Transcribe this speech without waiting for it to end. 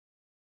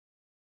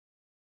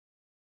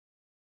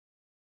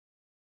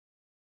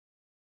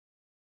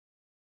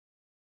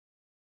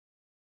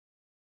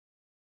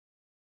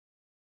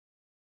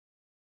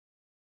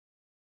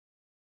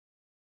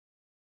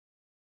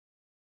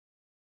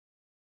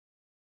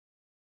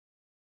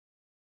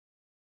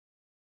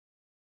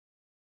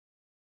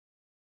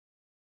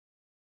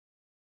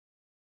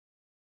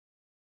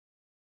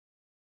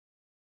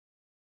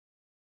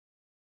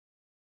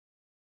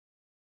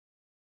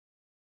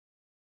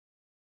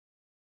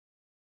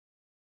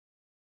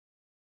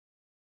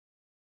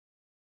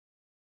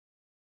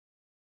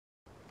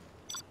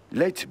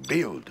Let's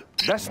build.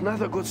 That's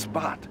another good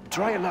spot.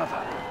 Try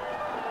another.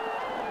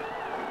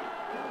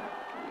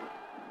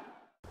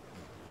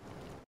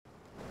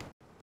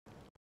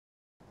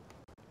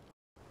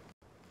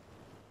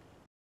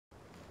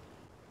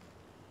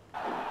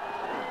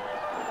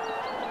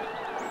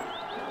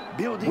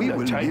 Building we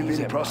will live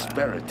in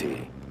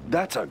prosperity.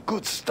 That's a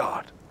good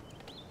start.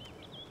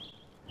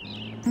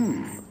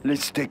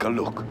 Let's take a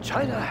look.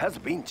 China has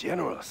been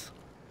generous.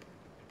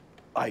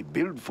 I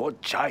build for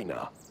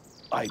China.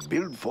 I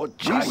build for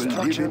China. We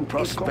will live in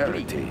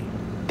prosperity.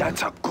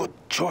 That's a good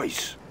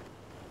choice.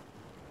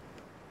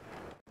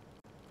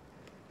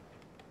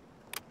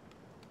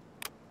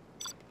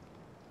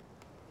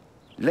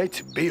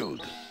 Let's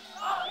build.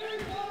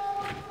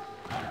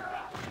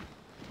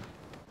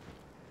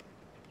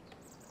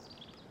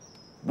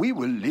 We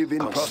will live in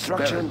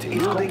prosperity.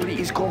 Building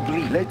is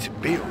complete. Let's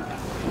build.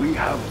 We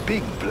have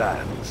big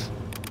plans.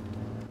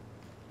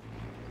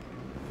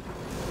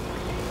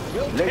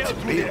 Let's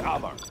build.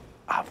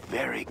 A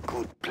very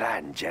good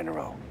plan,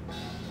 General.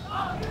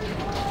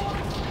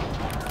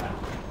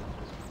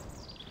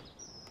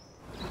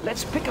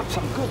 Let's pick up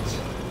some goods.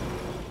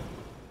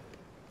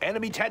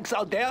 Enemy tanks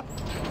out there?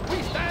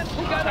 We stand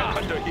together.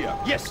 Under here.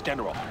 Yes,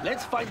 General.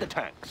 Let's find the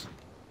tanks.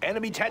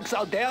 Enemy tanks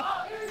out there?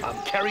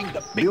 I'm carrying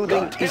the big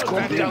building gun. Is Back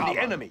complete. down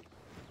the enemy.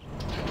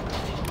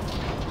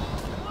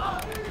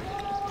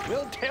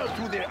 We'll tear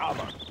through their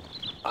armor.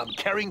 I'm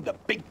carrying the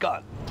big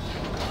gun.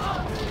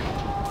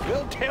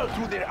 We'll tear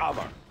through their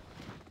armor.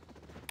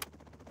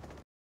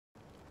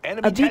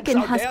 Enemy A beacon tanks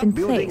out has there? been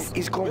Building placed.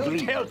 is complete. We'll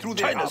tear through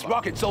their China's armor.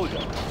 Rocket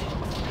soldier.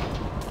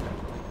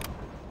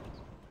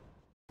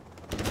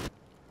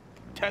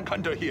 Tank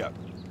hunter here.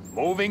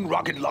 Moving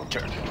rocket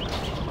launcher.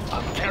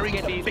 I'm carrying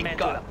the big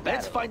gun.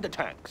 Let's find the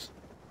tanks.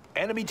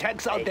 Enemy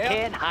tanks out there?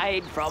 Can't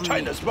hide from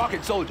China's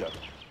rocket soldier.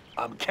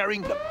 I'm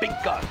carrying the big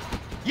gun.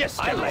 Yes,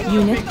 I like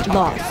Unit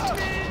lost.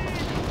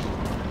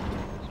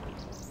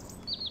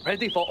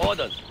 Ready for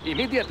orders.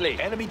 Immediately.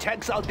 Enemy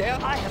tanks out there?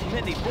 I have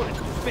many bullets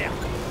to spare.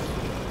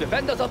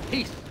 Defenders of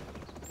peace.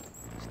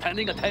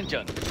 Standing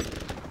attention.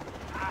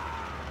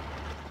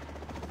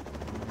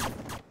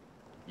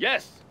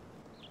 Yes.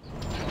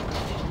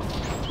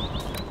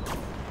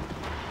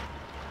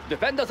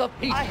 Defenders of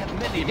peace. I have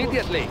many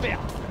immediately.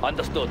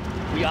 Understood.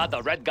 We are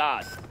the Red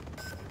Guard.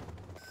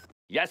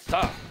 Yes,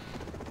 sir.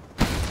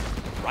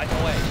 Right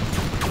away.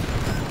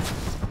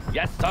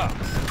 Yes, sir.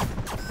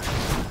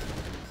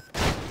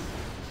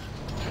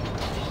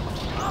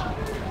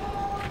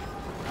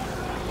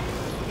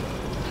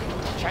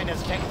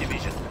 China's tank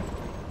division.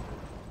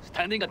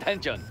 Standing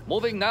attention.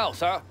 Moving now,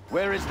 sir.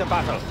 Where is the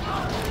battle?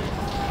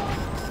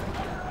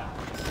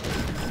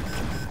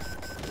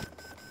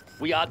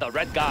 We are the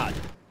Red Guard.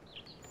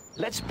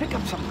 Let's pick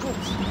up some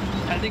goods.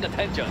 Standing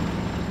attention.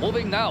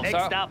 Moving now, sir.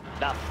 Next up,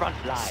 the front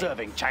line.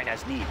 Serving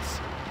China's needs.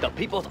 The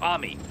People's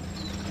Army.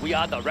 We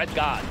are the Red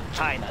Guard.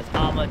 China's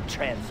armored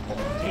transport.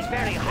 It's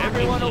very hot.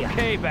 Everyone in here.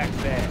 okay back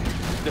there?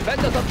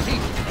 Defenders of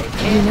peace.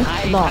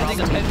 Unit lost.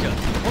 Standing attention.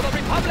 For the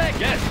Republic!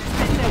 Yes!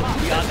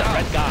 We are the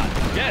Red Guard.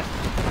 Yes!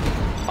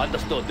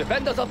 Understood.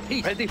 Defenders of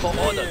peace. Ready for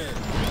orders.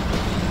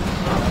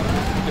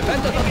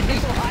 Defenders of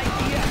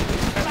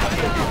peace.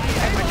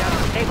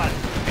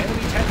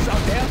 Enemy tanks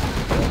out there?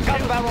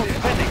 Gun barrel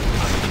spinning.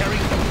 I'm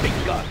carrying the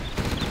big gun.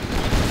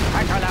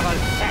 Fighter level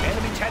set.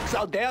 Enemy tanks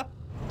out there?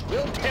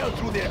 We'll tear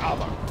through their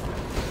armor.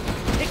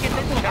 Take it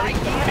little Carrying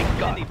the idea. big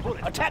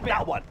gun. Attack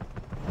that one.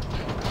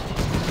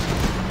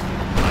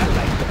 I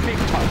like the big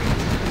target.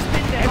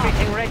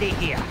 Everything ready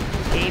here.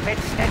 Keep it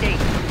steady.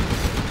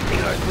 The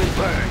earth will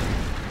burn.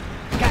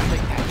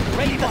 Gatling tank.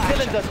 Ready the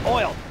cylinders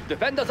oil.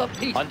 Defenders of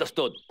peace.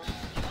 Understood.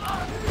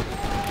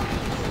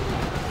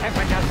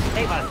 Temperature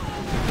stable.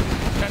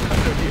 Tank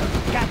under here.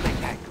 Gatling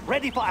tank.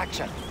 Ready for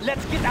action.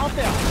 Let's get out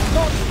there.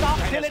 Don't stop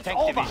till it's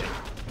over. Division.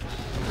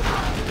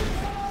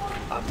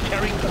 I'm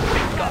carrying the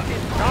big gun.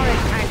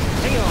 Storage tank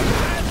sealed.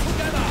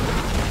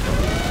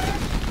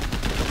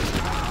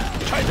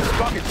 China's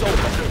rocket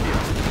soldier under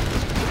here.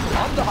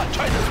 On the hunt.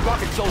 China's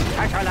rocket soldier.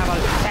 Pressure level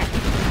set.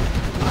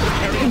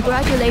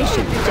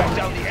 Congratulations, Down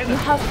General. the You enemy.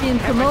 have been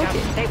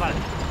promoted. Stable.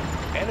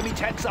 Enemy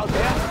tanks out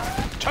there?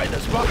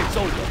 China's rocket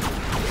soldier.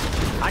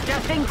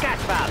 Adjusting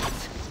gas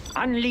valves.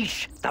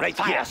 Unleash the Right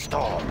here,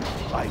 firestorm.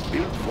 I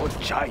build for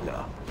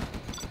China.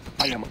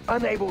 I am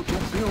unable to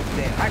build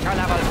there. Pressure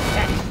level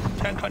set.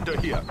 Tank under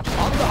here.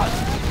 On the hunt.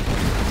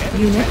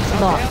 Enemy Unit tanks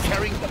out lost. there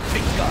carrying the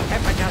big gun.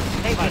 Temperature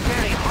stable. It's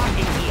very hot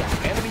in here.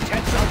 Enemy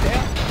tanks out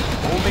there?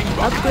 Moving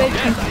rocket. Upgrade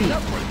Yes, complete.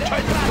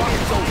 China's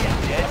rocket soldier.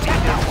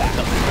 Attack that one.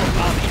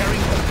 I'm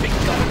carrying the big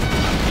gun.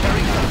 I'm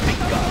carrying the big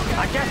gun.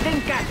 Adjusting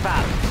gas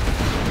valves.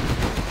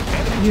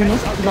 Enemy Unit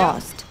tanks out there?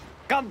 lost.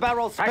 Gun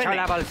barrel Pressure spinning.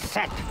 level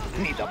set.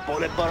 Need a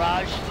bullet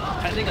barrage.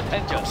 Standing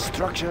attention.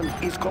 Construction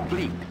is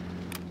complete.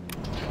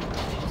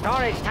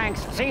 Storage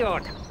tanks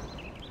sealed.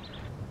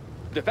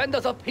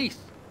 Defenders of peace.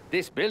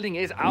 This building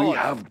is ours. We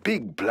have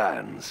big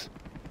plans.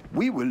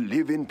 We will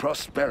live in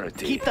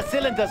prosperity. Keep the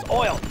cylinders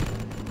oiled.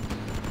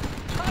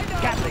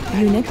 Gatling tank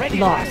Unit ready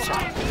for lost.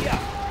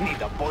 action.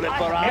 Need a bullet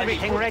barrage.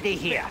 Everything ready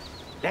here.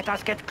 Let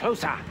us get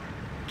closer.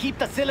 Keep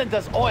the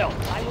cylinders oiled.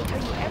 I will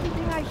tell you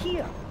everything I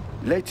hear.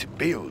 Let's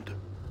build.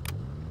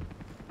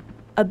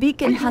 A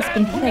beacon has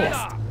been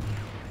placed.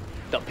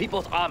 The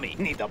People's Army.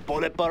 Need a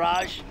bullet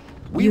barrage.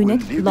 We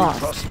Unit will live lost.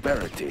 in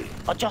prosperity.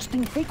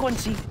 Adjusting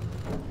frequency.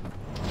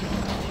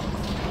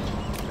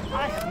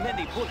 I have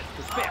many bullets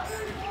to spare.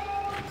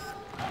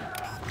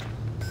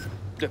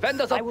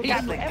 Defenders of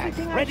peace.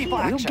 Ready for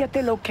action. You get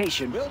the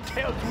location. We'll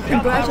tail through the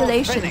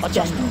Congratulations,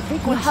 Adjusting General. You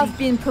frequency. have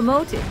been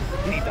promoted.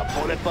 Need a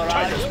bullet barrage.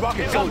 China's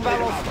rocket Gun soldier.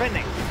 barrel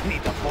spinning.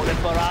 Need a bullet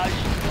barrage.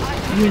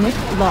 Unit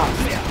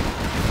lost. We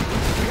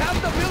have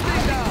the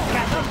building now.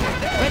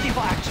 Ready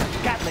for action.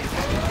 Gatling.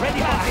 Ready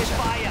for action.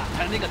 Fire.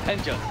 Standing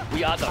attention.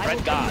 We are the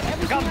Red Guard.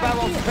 Gun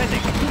barrel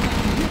spinning.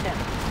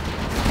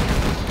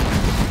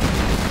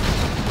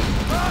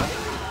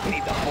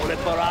 Need a bullet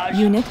barrage.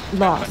 Unit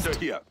lost. Under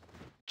here.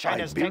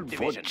 I build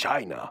for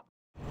China.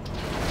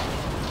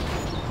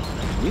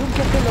 You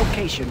get the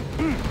location.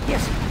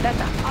 Yes,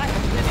 better. I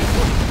have many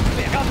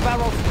bullets. Gun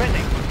barrel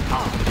spinning.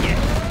 Yes.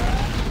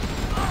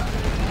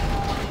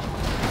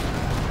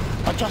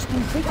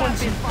 Adjusting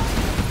frequency.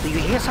 Do you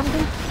hear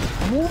something?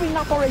 Moving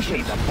operation.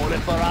 Need a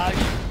bullet barrage.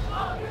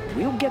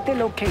 We'll get the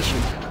location.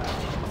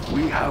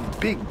 We have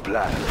big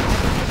plans.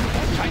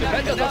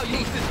 Defenders of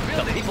peace.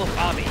 The People's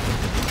Army.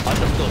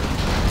 Understood.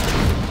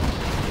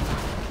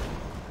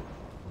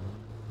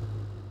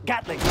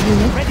 Gatling.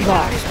 Unit Ready for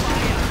lost.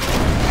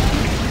 action.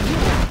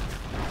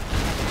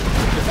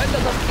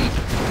 Defenders of peace.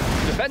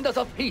 Defenders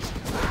of peace.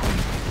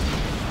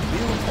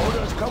 Build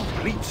orders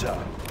complete, sir.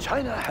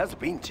 China has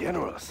been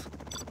generous.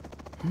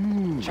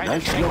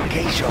 Nice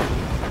location.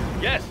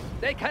 Yes,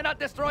 they cannot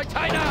destroy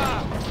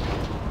China.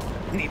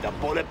 Need a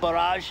bullet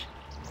barrage.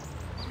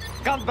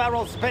 Gun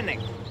barrel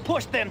spinning.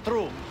 Push them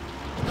through.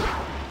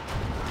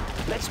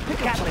 Let's pick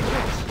up Gatling.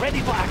 Ready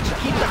for action.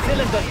 Keep the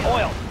cylinders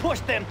oiled. Push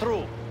them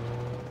through.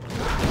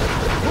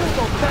 Move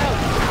those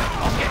bells.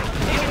 Okay,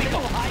 here we go.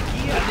 High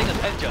gear. Standing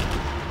attention.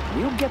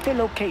 We'll get the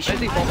location.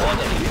 Ready for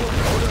order.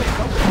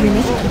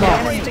 Unit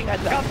lost. Operating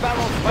at gun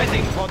barrels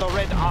Waiting for the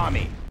Red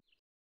Army.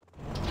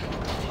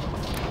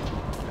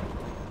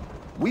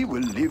 We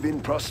will live in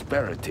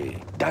prosperity.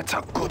 That's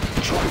a good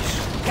choice.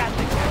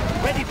 Gatling.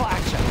 Ready for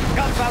action.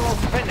 Gun barrel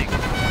spinning.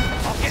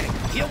 Okay,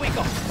 here we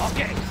go.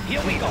 Okay,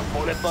 here we go.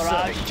 Bullet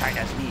barrage.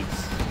 China's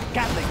needs.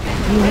 Gatling.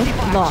 Unit Ready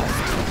for lost.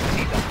 action.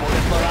 Need a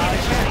bullet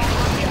barrage.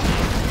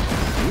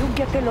 You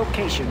get the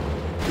location.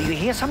 Do you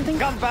hear something?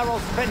 Gun barrel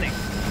spinning.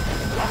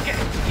 Okay,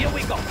 here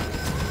we go.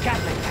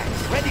 Gatling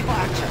tanks. Ready for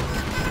action.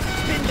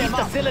 Spin them up.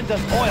 The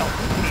cylinders oiled.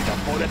 Need a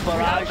bullet We have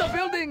barrage. the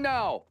building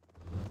now.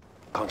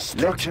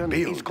 Construction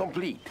is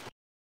complete.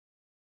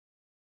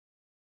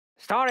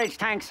 Storage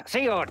tanks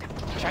sealed.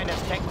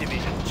 China's tank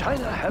division.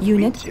 China has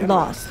Unit been generous.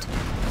 lost.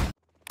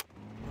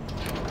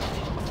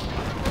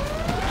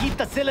 Keep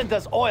the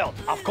cylinders oiled,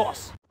 of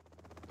course.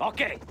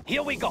 Okay,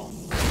 here we go.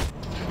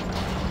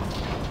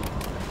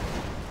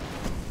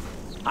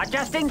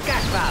 Adjusting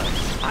gas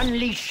valves.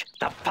 Unleash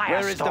the firestorm.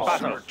 Where is the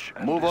battle?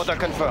 Move order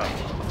confirmed.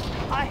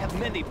 I have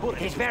many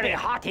bullets. It's very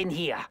hot in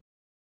here.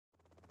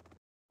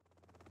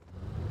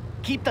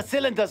 Keep the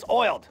cylinders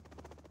oiled.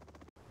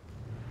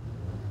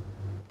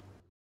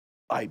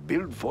 I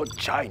build for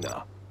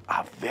China.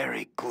 A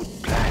very good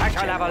plan. Pressure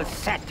General. level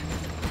set.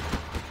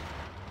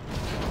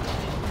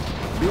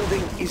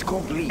 Building is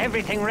complete.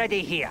 Everything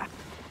ready here.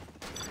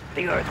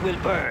 The earth will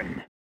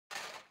burn.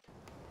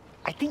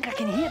 I think I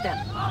can hear them.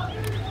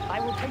 I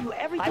will tell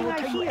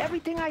you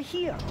everything I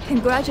hear.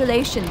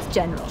 Congratulations,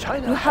 General.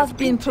 China You has have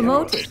been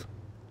promoted. generous.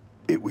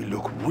 It will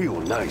look real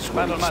nice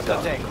when it's Battlemaster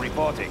done. tank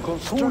reporting.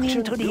 Tune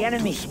in to the built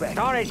enemy. spec.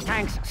 Storage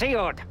tanks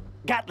sealed.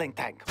 Gatling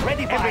tank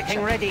ready for everything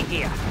action. Ready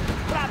here.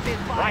 Rapid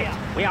fire.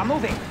 Right, we are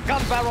moving.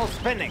 Gun barrel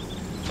spinning.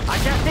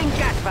 Adjusting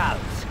gas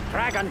valves.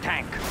 Dragon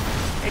tank.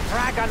 It's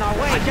dragon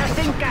away.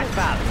 Adjusting gas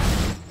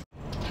valves.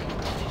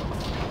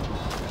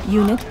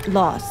 Unit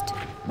lost.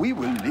 We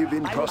will live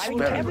in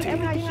prosperity.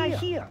 Everything I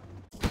hear.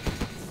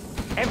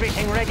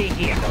 Everything ready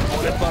here.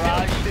 Bullet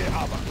barrage.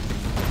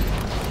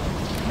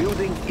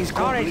 Building is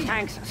Storage complete.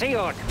 tanks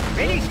sealed.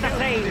 Release the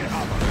flames.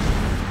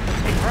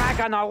 The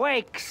dragon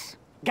awakes.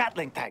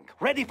 Gatling tank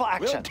ready for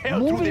action. tail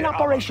through Moving their armor.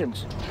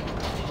 operations.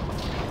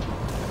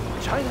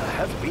 China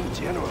has been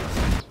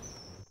generous.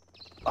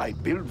 I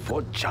build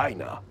for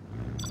China.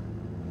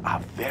 A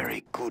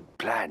very good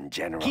plan,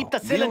 General. Keep the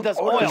Build cylinders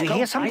orders oiled. You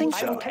hear something?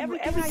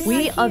 complete, sir.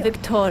 We are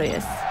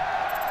victorious.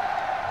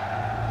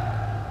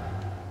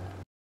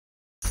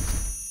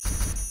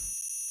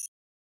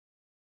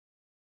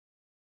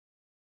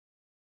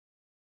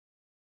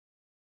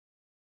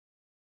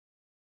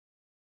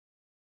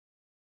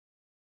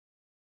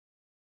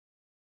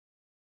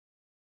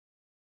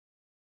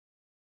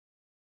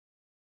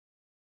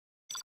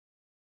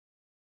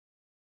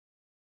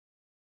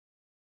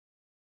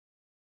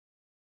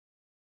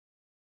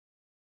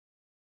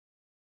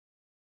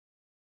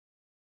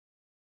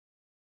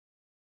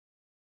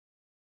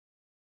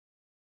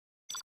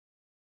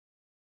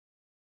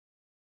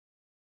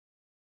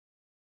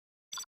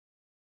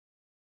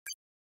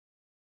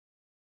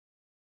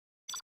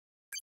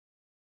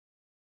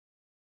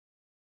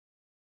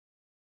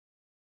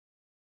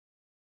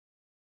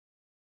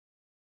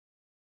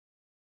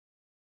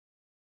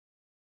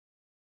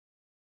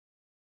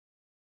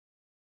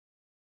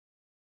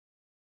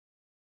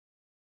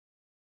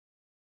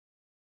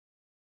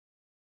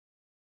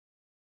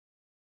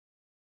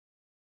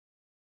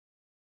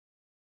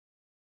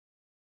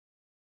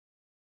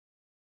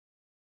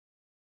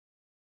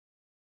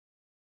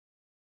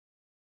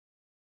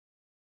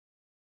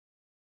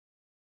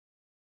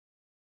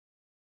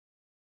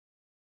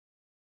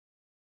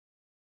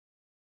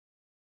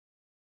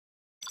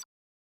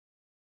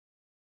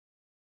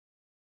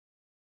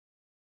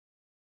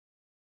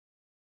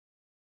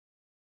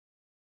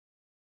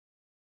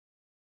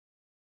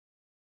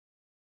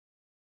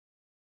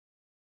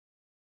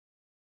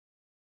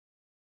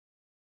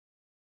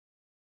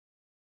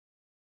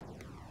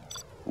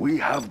 We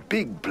have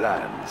big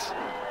plans.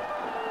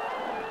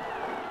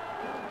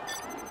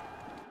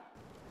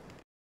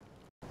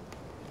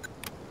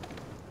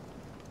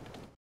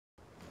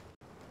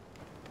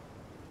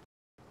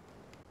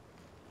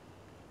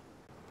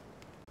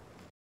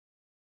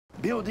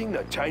 Building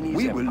a Chinese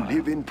empire. We will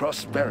live in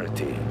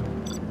prosperity.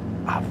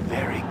 A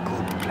very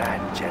good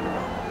plan,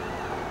 General.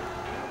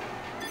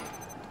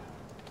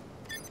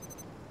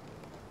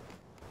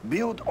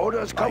 Build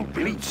orders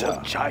complete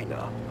for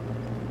China.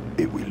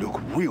 It will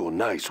look real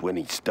nice when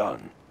it's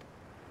done.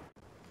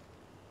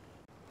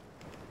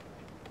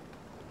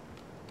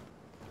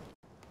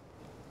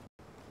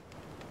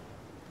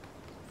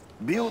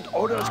 Build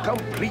orders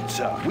complete,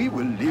 sir. We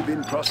will live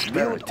in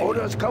prosperity. Build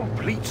orders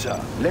complete,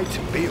 sir. Let's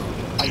build.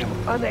 I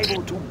am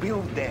unable to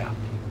build there.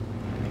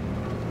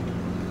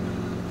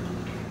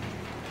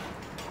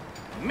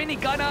 Mini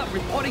gunner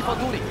reporting for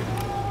duty.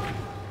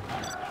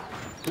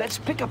 Let's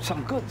pick up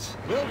some goods.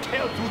 We'll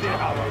tear through their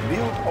armor.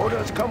 Build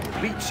orders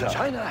complete, sir.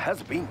 China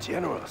has been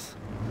generous.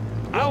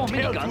 Our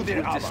miniguns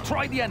will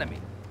destroy the enemy.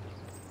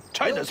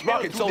 China's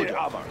rocket soldier.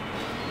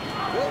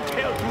 We'll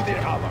tear through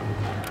their armor.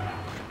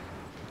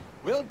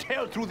 We'll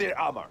tear through their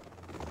armor.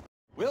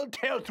 We'll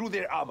tear through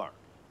their armor.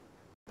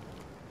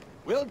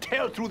 We'll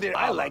tear through their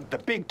armor. I like the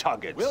big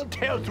targets. We'll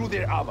tear through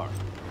their armor.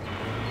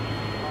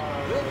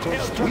 We'll tear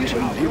through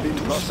their armor. We live in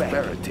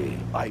prosperity.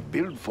 I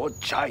build for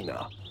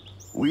China.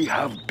 We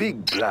have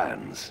big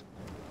plans.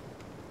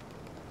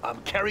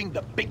 I'm carrying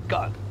the big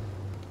gun.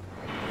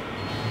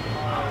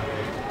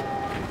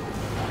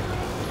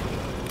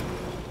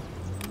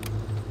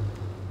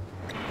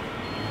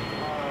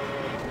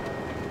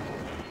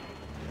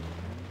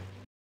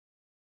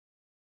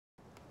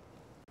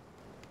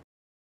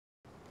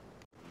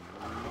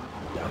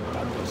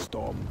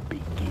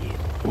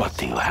 What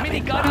do you have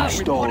in Minigunner mind?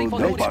 reporting for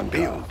Let's duty.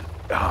 build.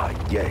 Ah,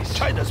 yes.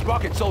 China's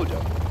rocket soldier.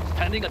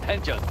 Standing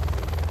attention.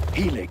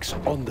 Helix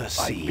on the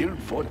sea. I build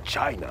for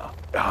China.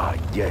 Ah,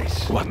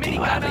 yes. What do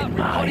you have in Minigunner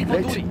mind? reporting for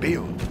Let's duty.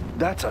 build.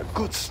 That's a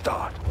good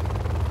start.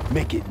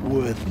 Make it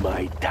worth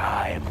my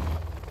time.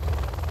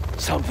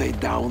 Something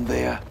down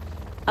there?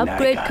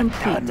 Upgrade like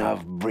complete. A ton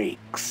of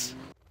bricks.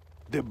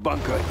 The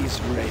bunker is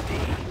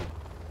ready.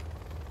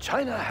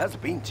 China has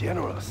been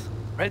generous.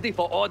 Ready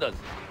for orders.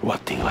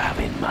 What do you have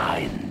in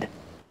mind?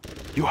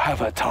 You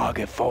have a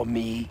target for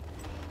me?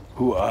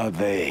 Who are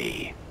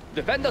they?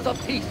 Defenders of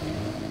peace.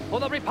 For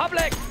the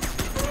Republic.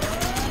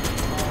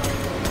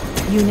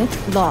 Unit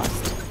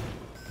lost.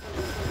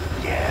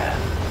 Yeah,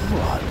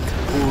 what?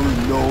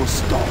 Pull no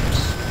stops.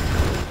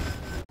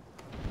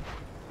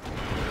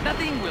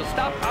 Nothing will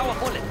stop our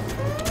bullets.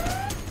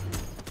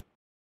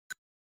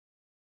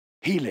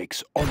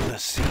 Helix on the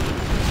sea.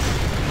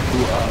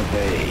 Who are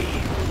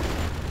they?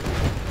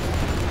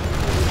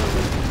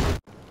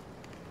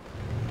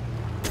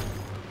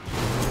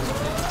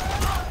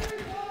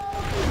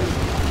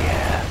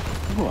 Yeah,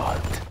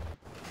 what?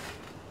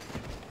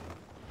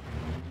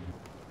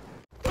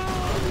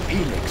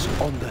 Helix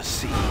on the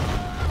sea.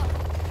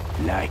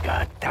 Like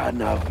a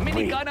ton of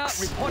Minigunner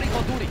bricks. reporting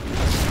for duty.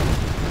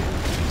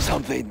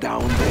 Something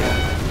down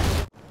there.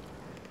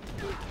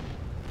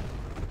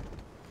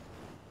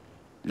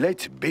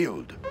 Let's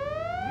build.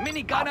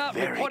 Minigunner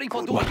Very reporting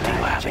for good. duty. What do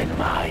you have in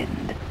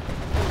mind?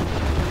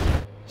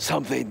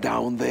 Something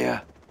down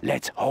there?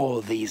 Let's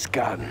hold these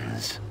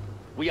guns.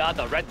 We are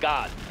the Red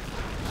Guard.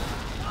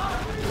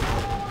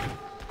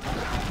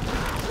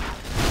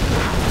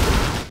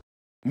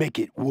 Make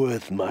it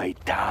worth my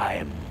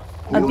time.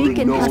 A Pull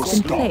beacon no has been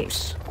stops.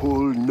 placed.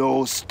 Pull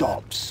no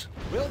stops.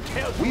 We'll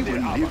tear We through will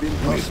their live armor. in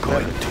prosperity.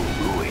 We're going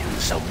to ruin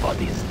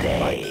somebody's I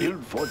day.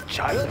 build for China.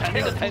 China. Standing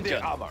Tear through attention.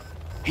 their armor.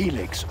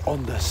 Helix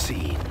on the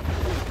scene.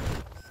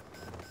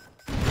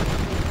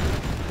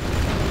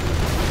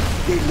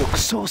 They look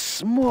so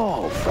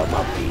small from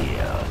up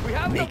here. We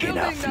have the Making a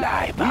building now.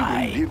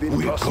 flyby. We will live in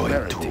We're going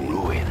to prosperity.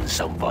 ruin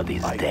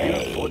somebody's I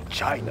day. build for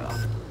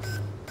China.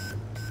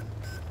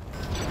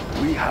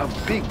 We have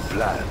big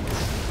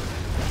plans.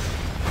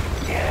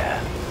 Yeah,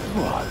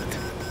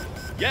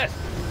 what? Yes.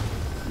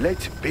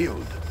 Let's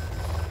build.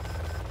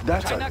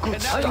 That's China a good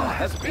cannot start. use China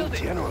has this been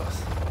building.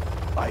 generous.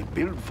 I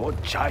build for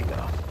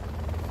China.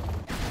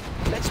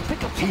 Let's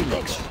pick up some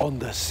Helix goods. on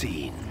the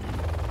scene.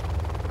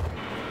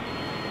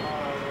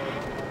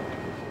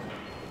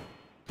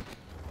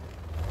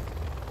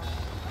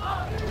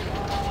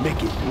 Make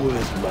it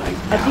worth my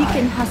A time.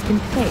 beacon has been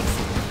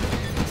placed.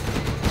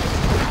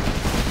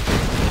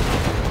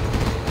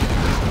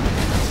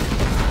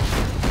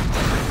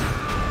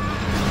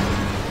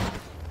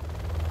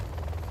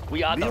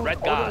 We are the Build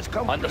Red Guard. orders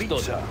complete, Understood.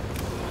 sir.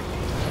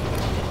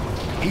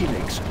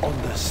 Helix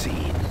on the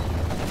scene.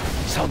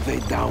 Something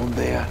down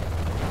there?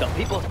 The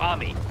People's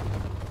Army.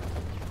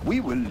 We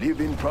will live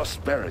in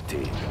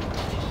prosperity.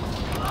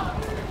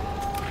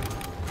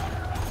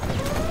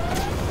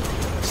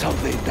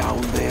 Something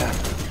down there?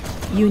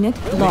 Unit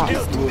lost.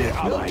 Worth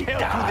my Tear through their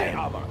time.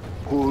 armor.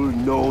 Pull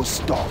no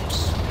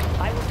stops.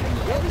 I will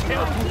take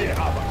Tear through their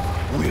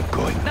armor. We're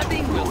going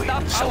Nothing to will ruin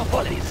stop our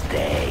somebody's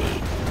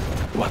day.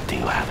 What do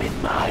you have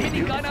in mind?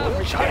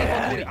 Minigunner,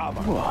 China.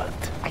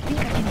 What? I think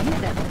I can hear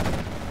them.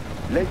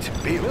 Let's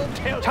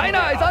build. China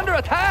is under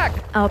attack!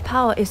 Our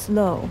power is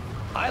low.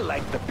 I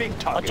like the big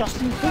target.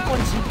 Adjusting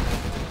frequency.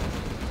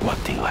 What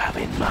do you have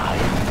in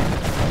mind?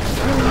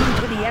 Turning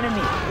to the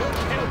enemy. We'll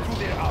tear through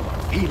their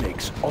armor.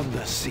 Helix on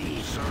the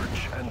sea.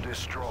 Search and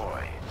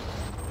destroy.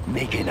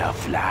 Making a I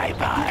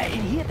flyby.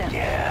 can hear them.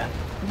 Yeah.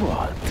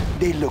 What?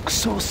 They look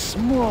so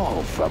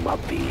small from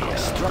up here.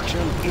 Construction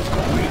is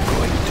We're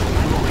going to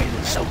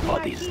ruin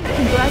somebody's day.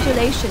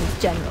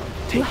 Congratulations, General.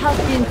 You have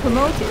been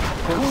promoted.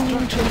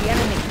 Turning to the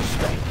enemy.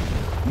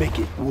 Make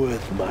it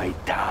worth my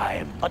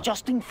time.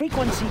 Adjusting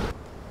frequency.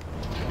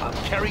 I'm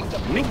carrying the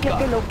We'll big get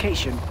the gun.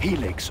 location.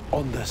 Helix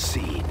on the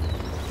scene.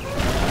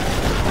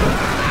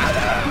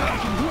 I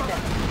can hear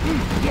them.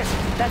 Yes,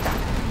 Data.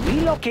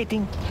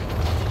 Relocating.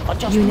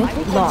 Adjusting Unit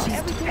frequency. lost.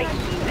 Hey,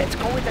 let's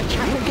go with the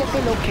chat. We'll get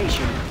the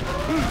location.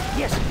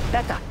 Yes,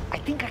 Data. I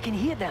think I can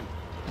hear them.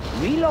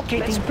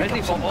 Relocating.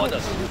 Ready for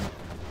orders.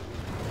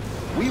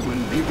 We will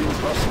live in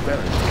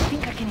prosperity. I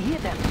think I can hear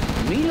them.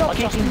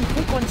 Relocating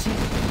frequency.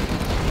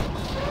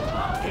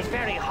 It's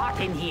very hot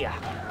in here.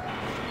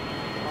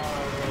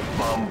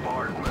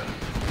 Bombardment.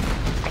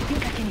 I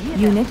think I can hear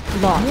them. Unit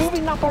lost.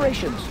 Moving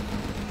operations.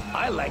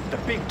 I like the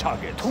big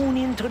target. Tune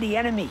in to the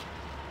enemy.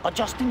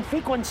 Adjusting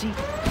frequency.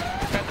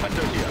 Tank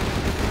under here.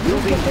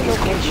 We'll get the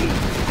location.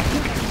 I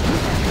think I can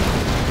hear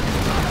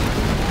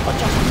them.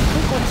 Adjusting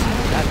frequency.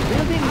 That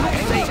building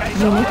looks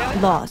safe.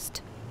 Unit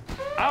lost.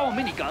 Our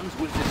miniguns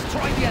will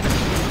destroy the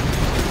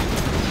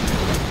enemy.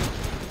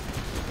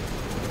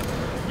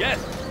 Yes,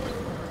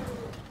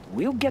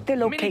 We'll get the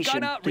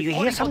location. Minigunner Do you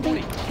hear reporting for something?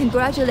 duty.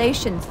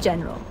 Congratulations,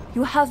 General.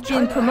 You have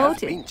been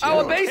promoted.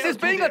 Our base is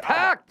being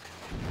attacked!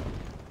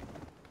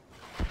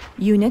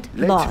 Unit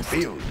Let's lost.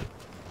 build.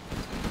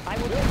 I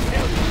will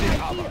tear through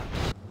their armor.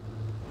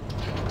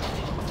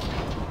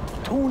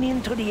 Tune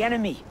in to the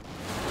enemy.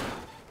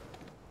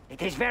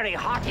 It is very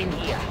hot in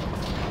here.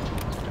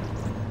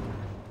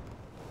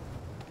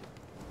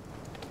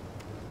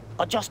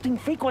 Adjusting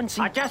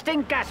frequency.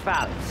 Adjusting gas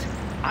valves.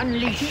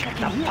 Unleash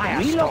the fire.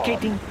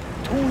 Relocating.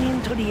 Tune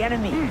in to the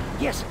enemy.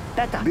 Yes,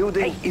 Data.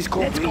 Building Hey, is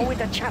let's go complete. where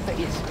the chatter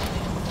is.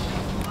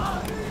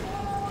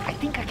 I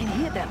think I can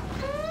hear them.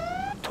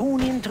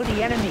 Tune in to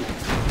the enemy.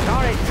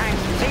 Storage tank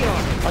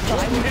sealed.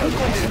 Adjusting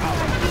frequency.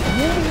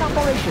 Moving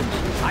operations.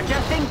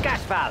 Adjusting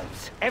gas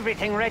valves.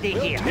 Everything ready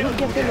here. We'll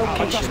get the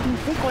location. Adjusting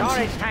frequency.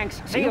 Storage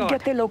tanks sealed. We'll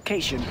get the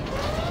location.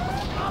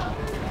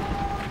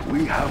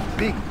 We have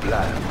big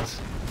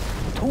plans.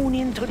 Tune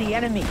in to the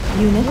enemy.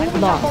 Unit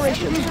Moving lost.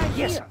 operations.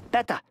 Yes,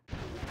 Data.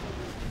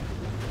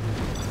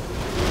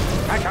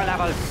 Pressure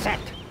level set.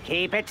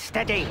 Keep it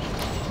steady.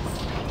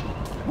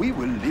 We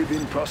will live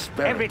in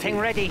prosperity. Everything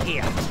ready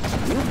here.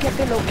 We'll get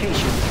the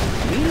location.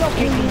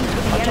 Relocating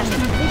to the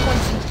adjusting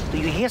frequency. Do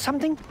you hear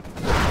something?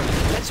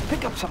 Let's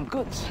pick up some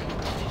goods.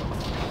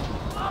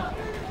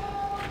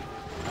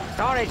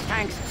 Storage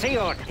tanks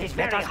sealed.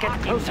 Let us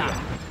get closer.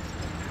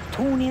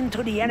 Tune in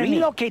to the enemy.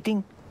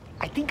 Relocating.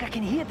 I think I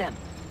can hear them.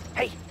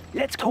 Hey,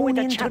 let's go in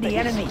to the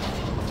enemy.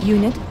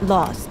 Unit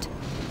lost.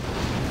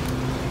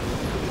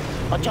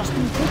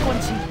 Adjusting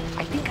frequency.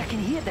 I think I can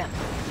hear them.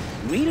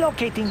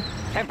 Relocating.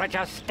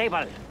 Temperature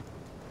stable.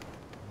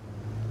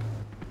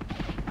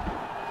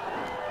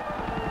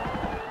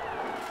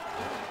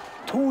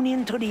 Tune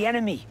in to the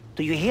enemy.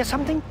 Do you hear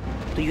something?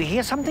 Do you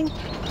hear something?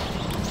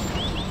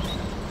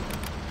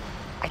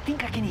 I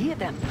think I can hear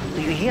them.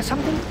 Do you hear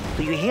something?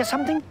 Do you hear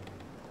something?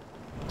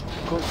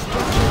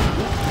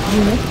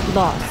 Unit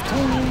lost.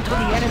 Tune in to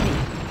the enemy.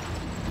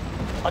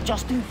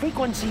 Adjusting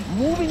frequency.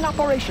 Moving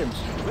operations.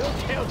 We'll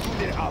tear through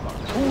their armor.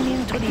 Tune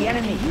in to the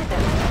enemy. It's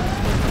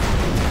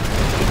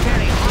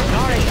very hot.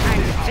 Storage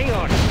tank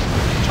sealed.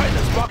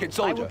 China's rocket I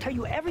soldier. will tell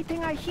you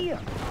everything I hear.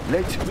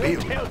 Let's We'll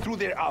build. tear through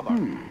their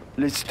armor.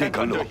 Let's take Tank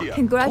a under look. here.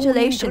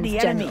 Congratulations, Tune in to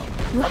the enemy.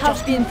 General. You have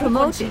Adjusting been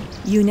promoted.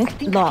 frequency. Unit I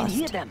think I can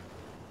hear lost. them.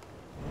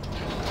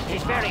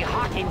 It's very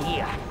hot in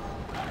here.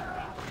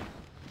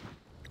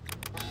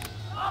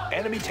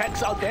 Enemy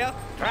tanks out there.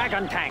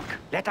 Dragon tank.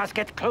 Let us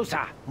get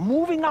closer.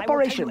 Moving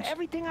operations.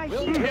 Everything I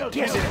We'll hear. tear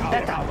through Yes, their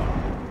better. armor.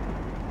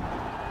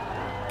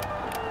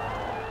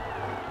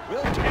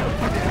 We'll tear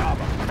through their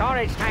armor.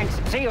 Storage tanks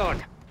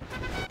sealed.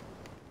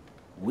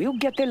 We'll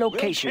get the We'll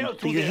location. tear Do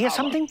through you their hear armor.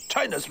 something?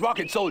 China's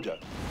rocket soldier.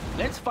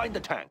 Let's find the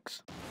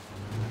tanks.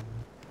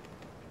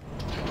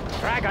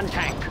 Dragon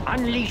tank.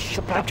 Unleash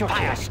the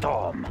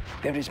firestorm.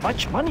 There is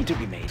much money to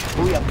be made.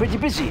 We are pretty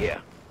busy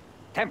here.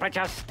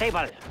 Temperature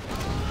stable.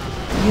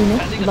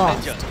 Unit Sending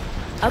lost. attention.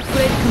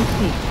 Upgrade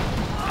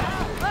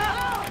complete.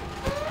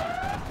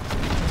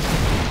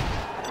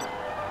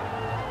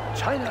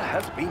 China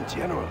has been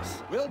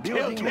generous. We'll tear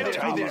Building through the their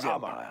Chinese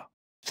armor. empire.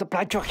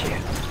 Supply truck here.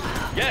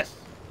 Yes,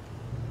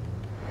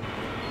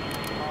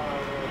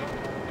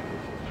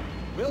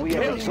 We'll We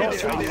tear are through their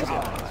exhausted.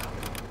 armor.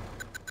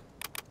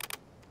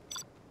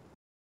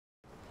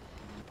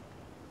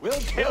 We'll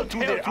tear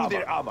through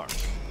their armor.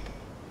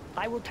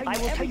 I will tell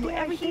you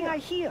everything I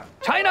hear.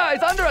 China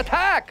is under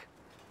attack!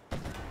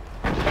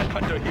 Tank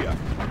under here.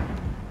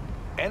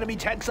 Enemy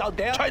tanks out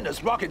there?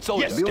 China's rocket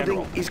soldiers. Yes,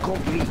 Building is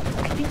complete.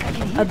 I think I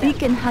can hear A them.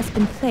 beacon has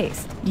been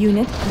placed.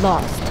 Unit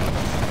lost.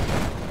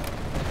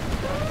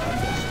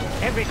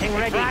 Everything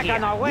ready here.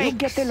 On our way. We'll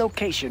get the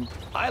location.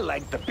 I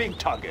like the big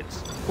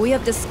targets. We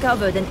have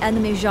discovered an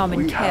enemy Jarmen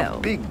We have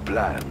kill. big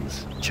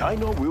plans.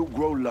 China will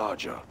grow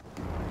larger.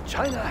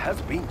 China has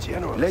been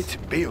generous. Let's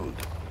build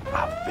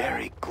a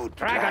very good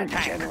Dragon plan,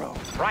 tank. General.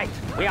 Right,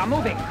 we are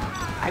moving.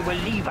 I will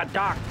leave a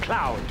dark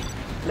cloud.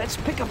 Let's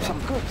pick up some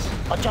goods.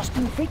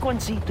 Adjusting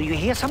frequency. Do you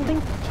hear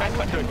something? Tank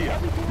under here.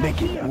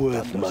 Make it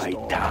worth my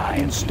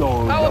time.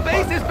 Install Our the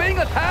base bunker. is being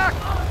attacked!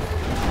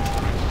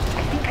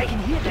 I think I can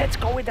hear them. Let's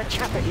go where the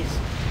chopper is.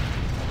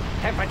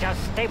 Temperature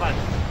stable.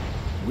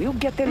 We'll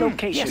get the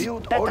location.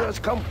 Field Better. orders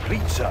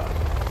complete, sir.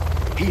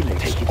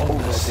 Helix take it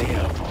over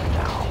there for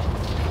now.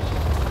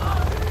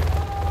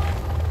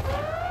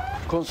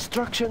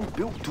 Construction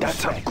built to That's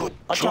spec. a good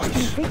Adjusting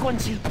choice.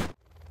 frequency.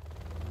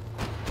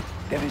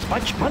 There is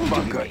much money to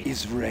be Bunker made.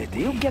 is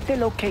ready. We'll get the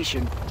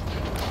location.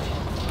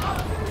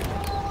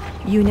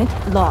 Unit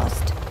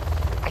lost.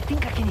 I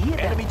think I can hear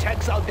them. Enemy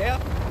tanks out there?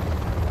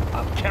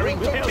 I'm carrying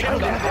China tail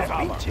has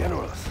armor. been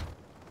generous.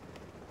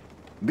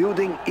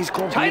 Building is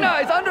complete. China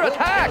is under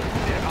attack!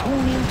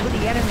 Tune into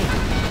the enemy.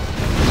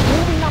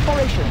 Moving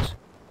operations.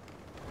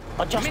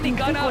 Adjusting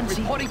Minigunner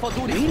frequency. reporting for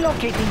duty.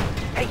 Relocating.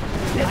 Hey,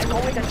 let's go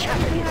where the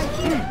chopper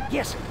is.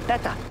 Yes,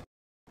 better.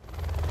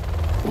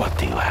 What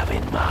do you have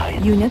in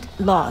mind? Unit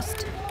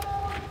lost.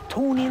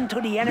 Tune into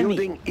the enemy.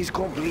 Building is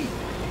complete.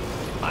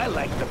 I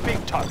like the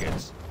big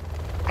targets.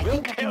 I We'll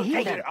think I can tear hear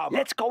through them. their armor.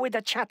 Let's go where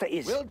the chatter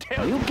is. We'll tear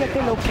We'll through get the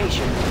their armor.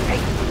 location.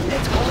 Hey,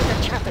 let's go where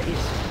the chatter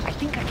is. I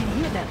think I can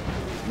hear them.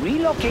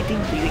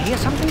 Relocating. Do you hear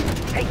something?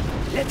 Hey,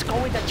 let's go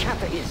where the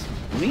chatter is.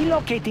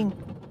 Relocating.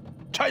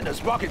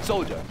 China's rocket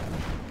soldier.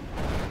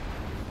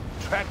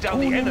 Track down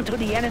the Tune enemy. into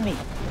the enemy.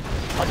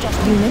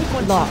 Adjusting Unit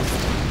frequency.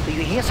 lost. Do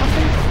you hear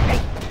something?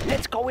 Hey,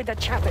 let's go where the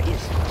chatter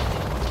is.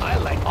 I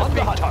like the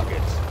big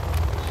targets.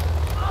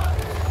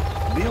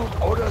 Build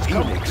orders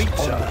Helix complete, on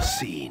sir. the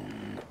scene.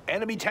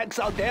 Enemy tanks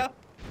out there?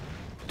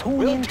 Tune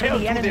We'll into tear the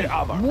through enemy. their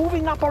armor.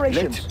 Moving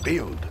operations. Let's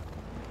build.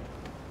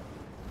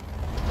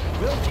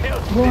 We'll tear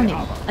through Warning. their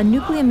armor. A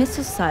nuclear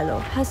missile silo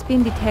has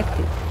been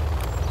detected.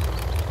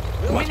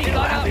 We'll tear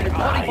Minigunner through their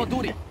reporting for armor.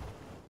 duty.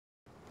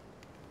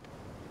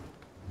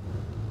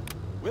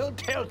 We'll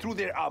tear through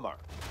their armor.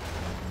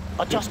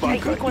 Adjusting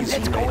bunker frequency.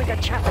 is Let's go where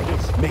the chatter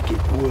is. Make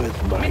it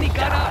worth my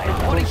Minigunner time.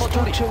 reporting for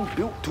duty. Construction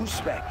built to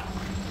spec.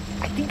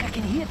 I think I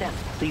can hear them.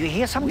 Do you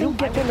hear something? We'll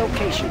get the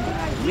location.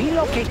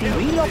 Relocating,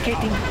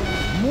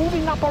 relocating.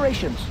 Moving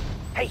operations.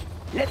 Hey,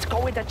 let's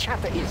go where the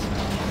chatter is.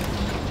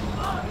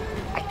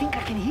 I think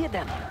I can hear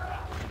them.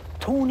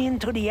 Tune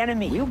into the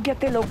enemy. We'll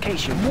get the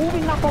location.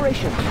 Moving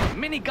operations.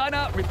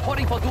 Minigunner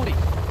reporting for duty.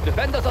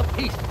 Defenders of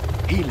peace.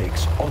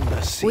 Helix on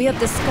the scene. We have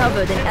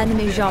discovered an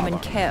enemy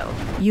Jarmen kill.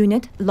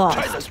 Unit lost.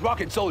 China's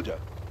rocket soldier.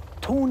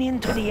 Tune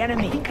into the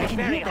enemy. I think I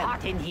can hear them.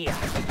 Hot in here.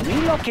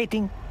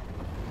 Relocating.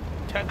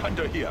 Tank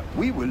under here.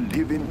 We will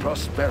live in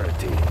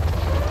prosperity.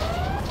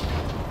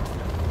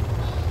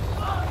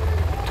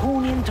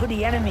 Tune into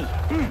the enemy.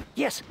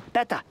 Yes,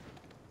 better.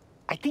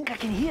 I think I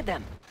can hear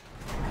them.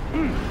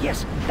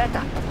 Yes,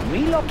 better.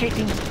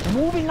 Relocating.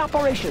 Moving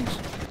operations.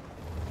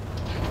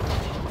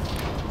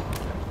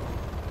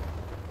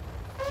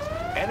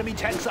 Enemy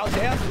tanks out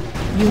there?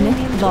 Tune Unit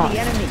into lost. the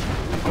enemy.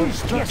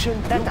 Construction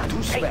yes, built better. to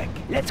Hey, spec.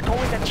 let's go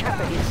where the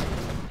chopper is.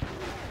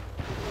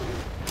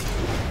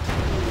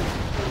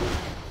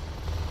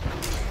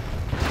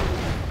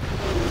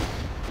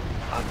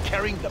 I'm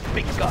carrying the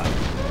big gun.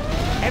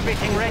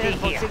 Everything ready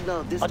for here.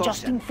 signal distortion.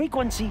 Adjusting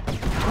frequency.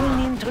 Tune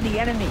into the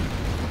enemy.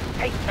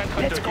 Hey, Tank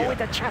let's under go here. where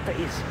the chopper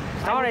is.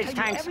 Storage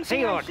tanks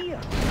sealed.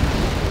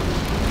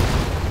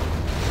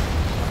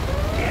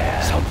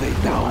 Something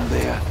down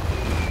there.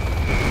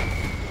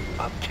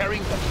 I'm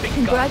carrying the big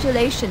gun.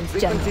 Congratulations,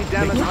 Frequency General.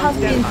 damage You have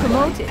been undamaged.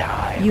 promoted.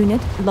 Die.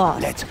 Unit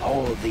lost. Let's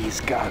hold these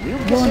guns.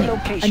 Warning. A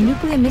location.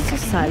 nuclear missile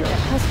silo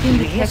has been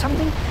Do you hear detected.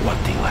 something? What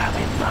do you have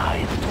in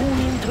mind? Tune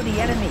into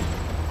the enemy.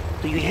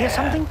 Do you hear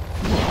something?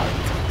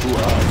 Who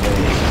are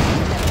they?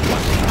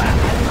 What do you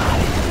have in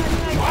mind?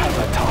 You have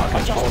a target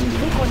on Adjusting me.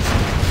 frequency.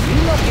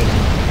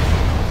 Relocating.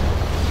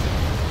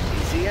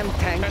 ECM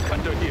tank. Tank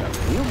under here.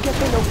 We'll get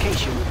the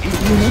location.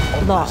 Unit On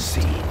the lost.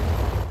 scene.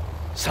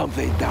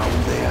 Something down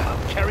there.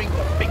 I'm carrying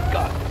the big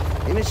gun.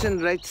 Emission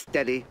rate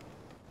steady.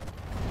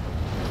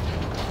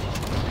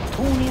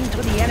 Tune into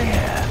the enemy.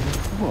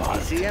 What?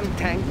 ECM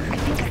tank. I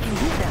think I can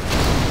hear them.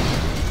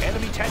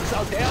 Enemy tanks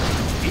out there?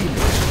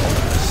 Helix on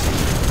the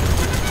scene.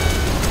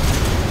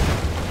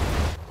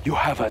 You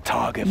have a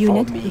target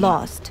Unit for me.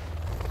 lost.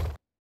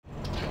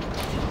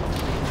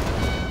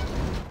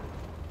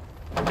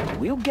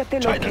 We'll get the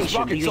China's location.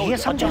 rocket Do you hear soldier.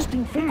 something?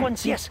 Adjusting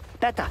frequency. Yes,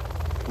 better.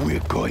 We're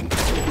going to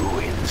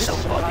ruin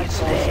somebody's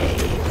day.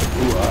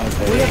 Who are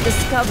they? We have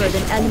discovered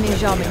an enemy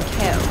Jarmen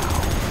kill.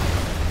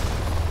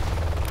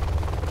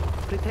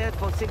 Prepared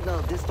for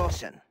signal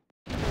distortion.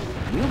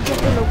 We'll get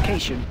the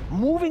location.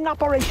 Moving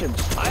operations.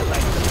 I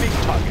like the big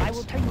targets. I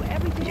will tell you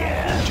everything.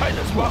 Yeah,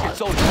 China's rocket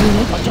soldier.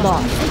 Unit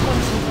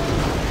lost.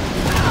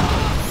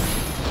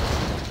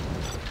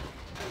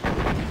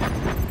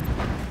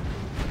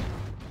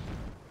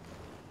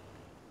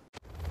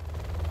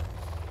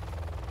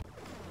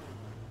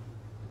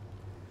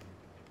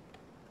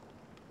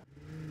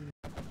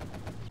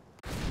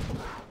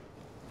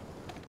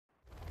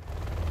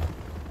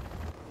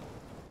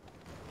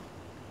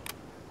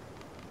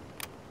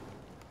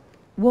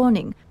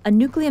 Warning, a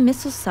nuclear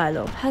missile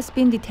silo has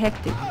been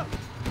detected.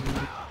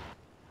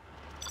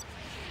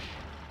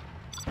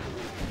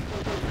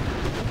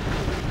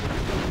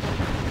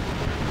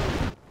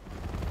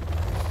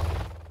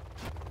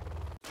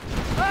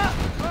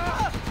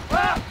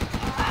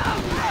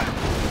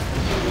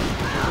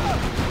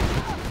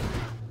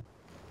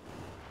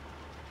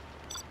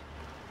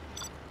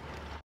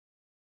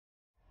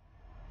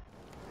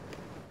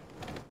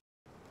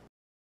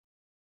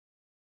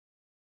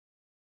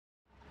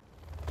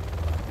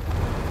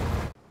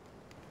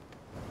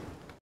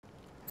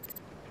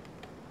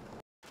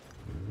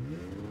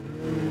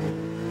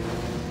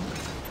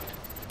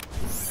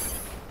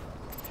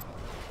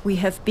 We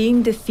have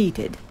been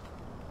defeated.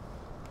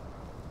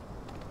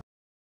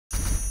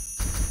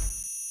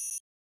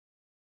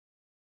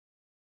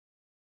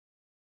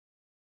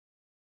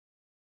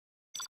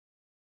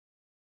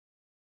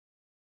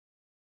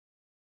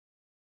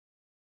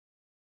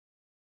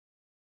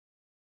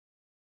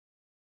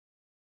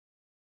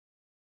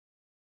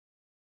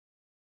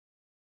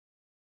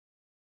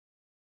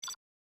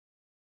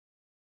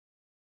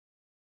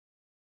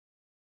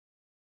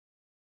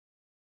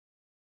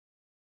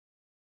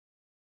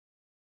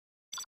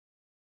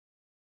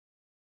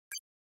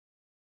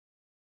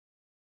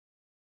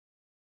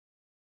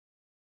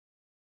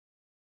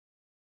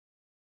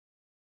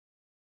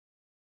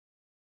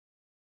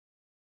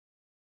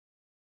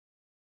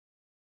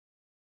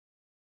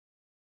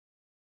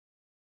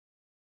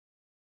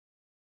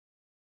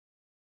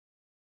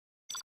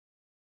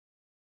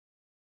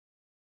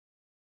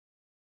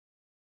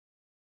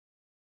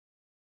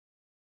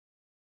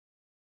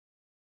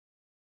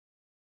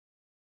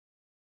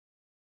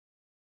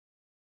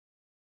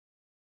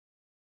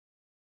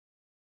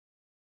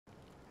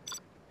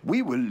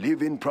 We will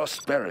live in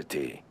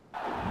prosperity.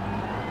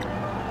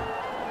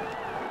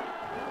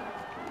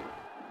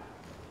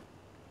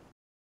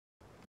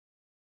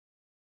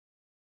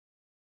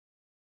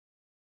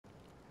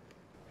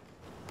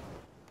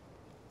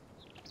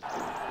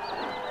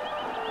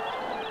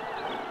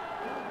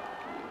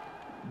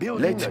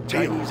 Building the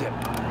Chinese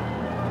Empire.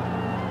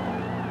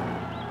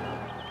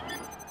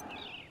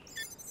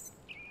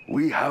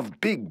 We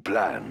have big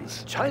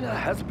plans. China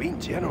has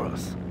been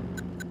generous.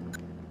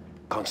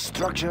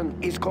 Construction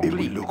is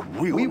complete. It will look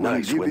real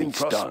nice when it's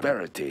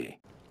prosperity.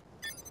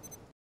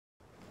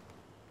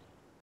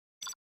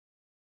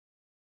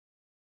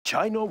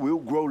 China will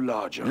grow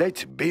larger.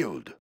 Let's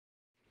build.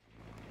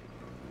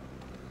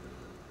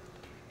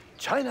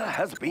 China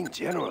has been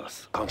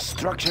generous.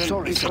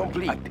 Construction is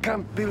complete. I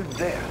can't build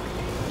there.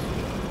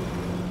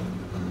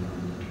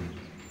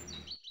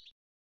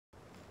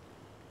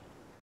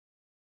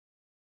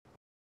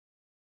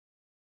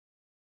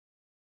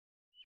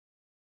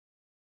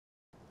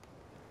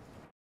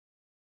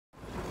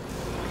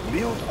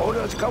 Build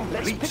orders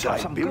complete.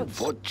 I build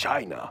for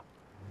China.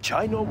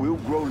 China will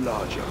grow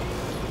larger.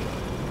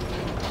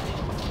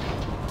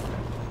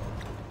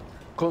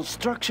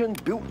 Construction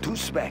built to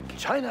spec.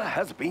 China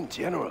has been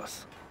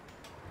generous.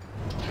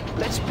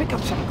 Let's pick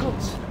up some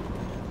goods.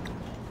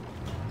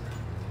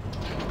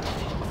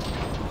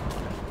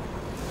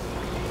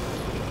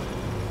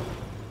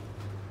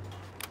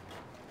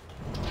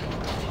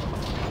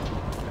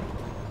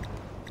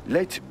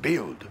 Let's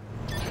build.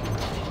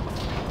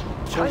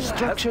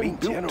 Construction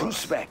built to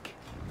spec.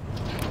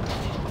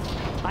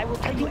 I will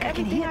tell you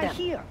everything I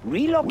hear.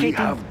 Relocating. We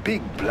have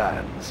big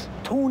plans.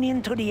 Tune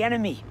into the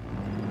enemy.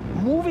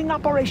 Moving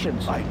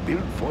operations. I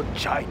build for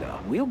China.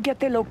 We'll get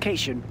the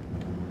location.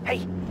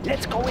 Hey,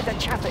 let's go where the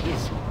chatter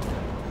is.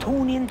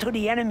 Tune into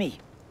the enemy.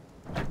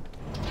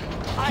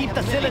 Keep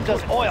the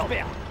cylinders oiled.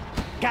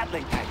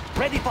 Gatling tank,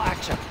 ready for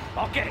action.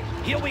 Okay,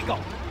 here we go.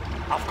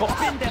 Of course,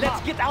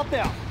 let's get out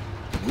there.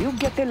 We'll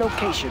get the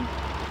location.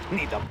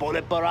 Need a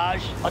bullet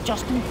barrage?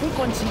 Adjusting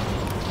frequency.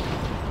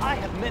 I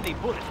have many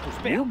bullets to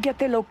spare. We'll get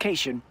the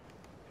location.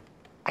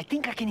 I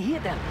think I can hear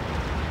them.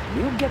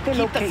 We'll get the Keep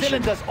location. the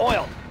cylinders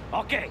oiled.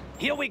 Okay,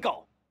 here we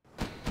go.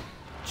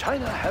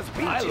 China has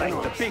been I generous.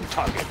 like the big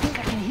target. I think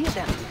I can hear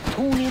them.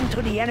 Tune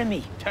into the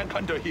enemy. Tank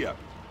under here.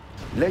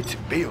 Let's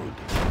build.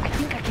 I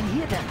think I can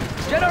hear them.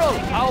 General,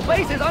 our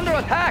base is under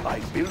attack.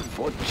 I build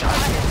for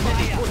China.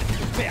 Many bullets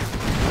to spare.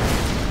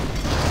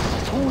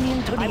 Tune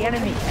into the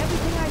enemy.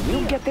 Everything I We'll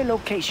hear. get the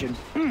location.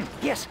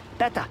 Yes,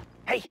 better.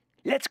 Hey,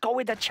 let's go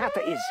where the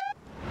chatter is.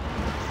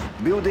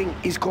 Building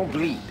is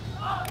complete.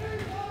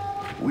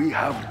 We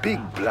have big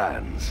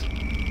plans.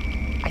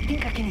 I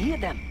think I can hear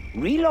them.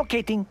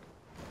 Relocating.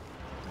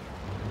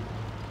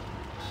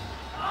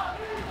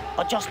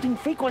 Adjusting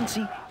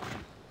frequency.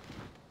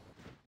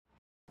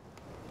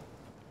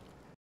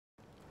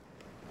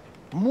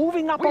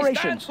 Moving We stand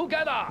operations.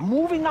 together.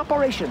 Moving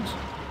operations.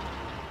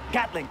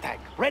 Gatling tank,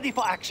 ready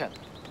for action.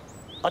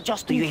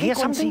 Do you hear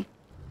something?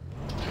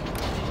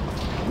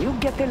 We'll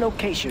get their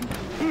location.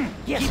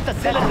 Yes. Keep the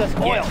cylinders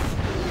oiled.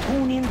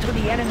 Tune in to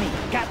the enemy.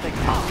 Gatling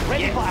tank,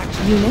 ready for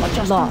action. Unit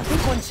Adjusting lost.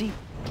 frequency.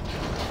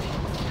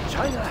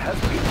 China has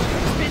been...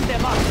 Spin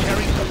them up.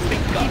 Carrying the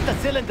big gun. Keep the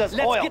cylinders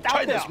oiled. Get out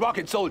China's there.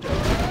 rocket soldier.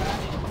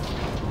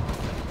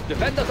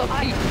 Defenders of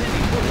peace.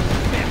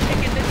 We're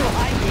taking this to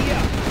high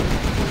gear.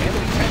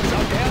 Enemy tanks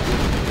out there.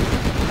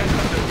 Tanks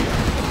under here.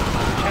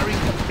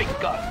 Carrying the big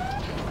gun.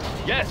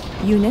 Yes.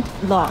 Unit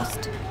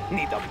lost.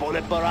 Need a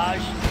bullet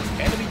barrage.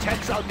 Enemy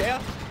tanks out there.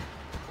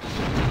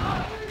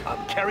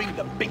 I'm carrying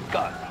the big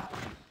gun.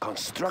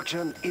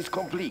 Construction is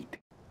complete.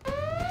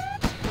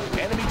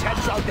 Enemy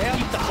tanks out there.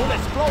 Keep the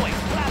bullets flowing.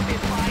 Rapid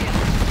fire.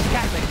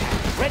 Gatling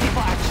tank, ready for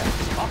action.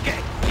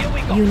 Okay, here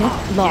we go. Unit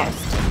Yes.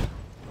 lost.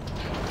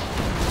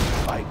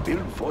 I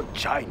build for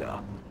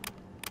China.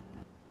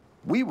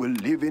 We will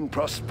live in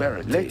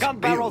prosperity. Let's Gun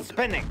barrel build.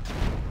 spinning.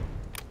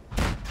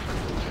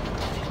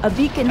 A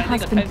beacon Pending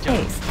has been attention.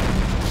 placed.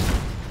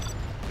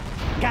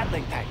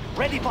 Gatling tank,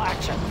 ready for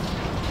action.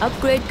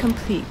 Upgrade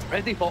complete.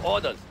 Ready for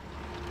orders.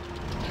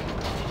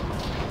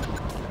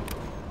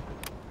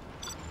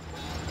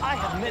 I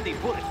have many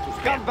bullets to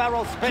spare. Gun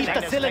barrel spinning. Keep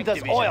the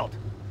cylinders oiled.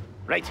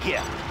 Right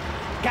here.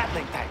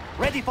 Gatling tank,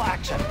 ready for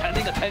action.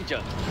 Pending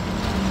attention.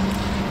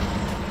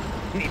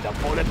 Need a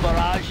bullet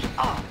barrage?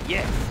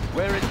 Yes.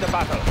 Where is the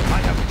battle?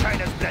 I have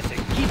China's blessing.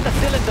 Keep the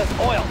cylinders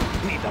oiled.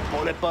 Need a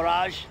bullet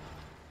barrage?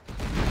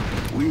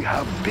 We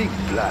have big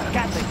plans.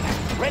 Gatling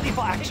tank, ready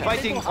for action.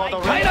 Fighting for the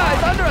Red China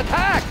is under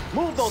attack!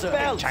 Move those Serving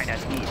bells.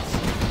 China's needs. I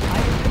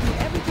will give you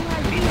everything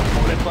I need. Need a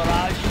bullet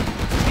barrage?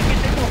 Take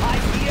it into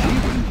high gear. We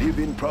will live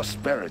in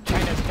prosperity.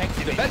 China's tank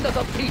division. Defenders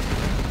of peace.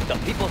 The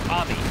People's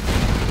Army.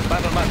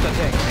 Battle Master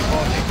Tank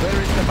reporting. Where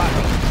is the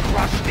battle?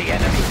 Crush the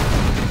enemy.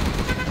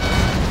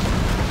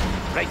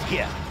 Right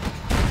here.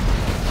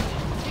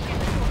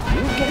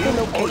 We'll get the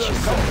location.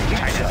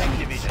 China's tank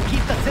division.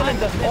 Keep the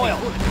cylinders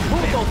oiled.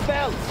 Move those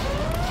bells.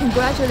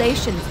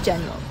 Congratulations,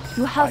 General.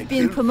 You have I been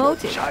build for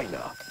promoted.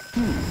 China.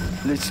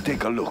 Let's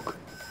take a look.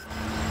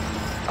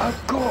 Of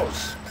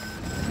course.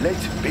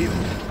 Let's build.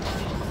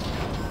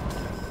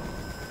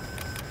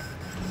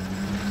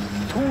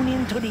 Tune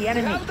in to the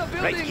enemy. Have the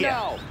building Right here.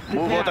 now.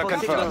 Move order Have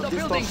confirmed. the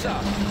building, sir.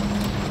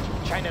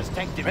 China's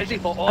tank Ready division.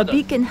 for A orders.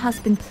 beacon has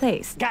been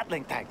placed.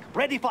 Gatling tank,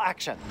 ready for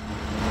action.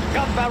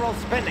 Gun barrel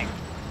spinning.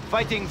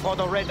 Fighting for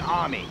the Red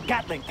Army.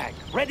 Gatling tank,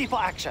 ready for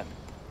action.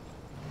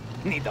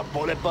 Need a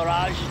bullet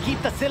barrage?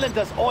 Keep the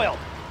cylinders oiled.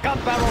 Gun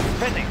barrel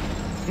spinning.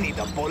 Need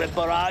a bullet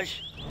barrage?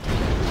 Keep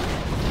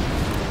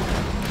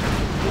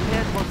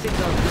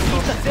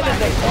the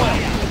cylinders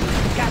oiled.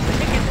 Gatling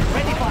tank,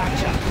 ready for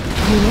action.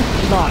 Unit I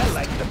lost.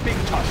 like the big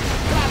target.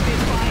 Rapid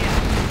fire.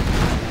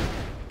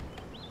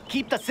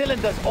 Keep the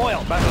cylinders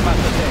oiled. Battle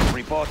Master Tank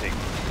reporting.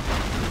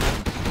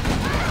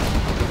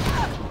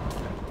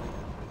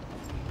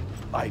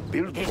 I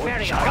build He's for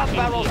wearing a China. gun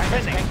barrel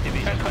spinning.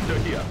 Tank under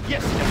here.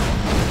 Yes, General.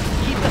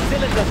 Keep the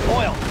cylinders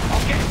oiled.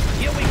 Okay,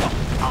 here we go.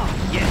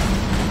 Yes.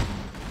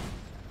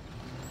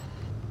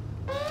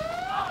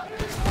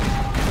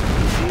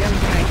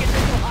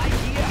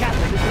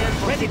 Gatling,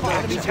 ready for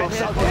action.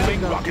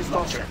 Moving rocket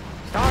launcher.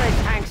 Storage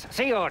tanks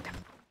sealed.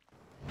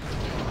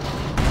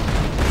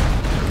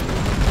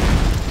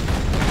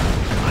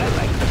 I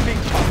like the big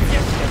target.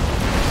 Yes,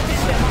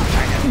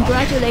 General.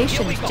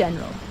 Congratulations,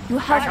 General. You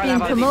have been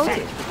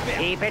promoted.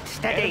 Keep it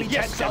steady. Enemy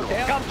tanks out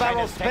there. Gun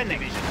barrel China's tank spinning.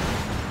 division.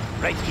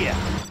 Right here.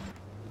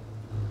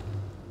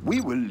 We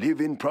will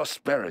live in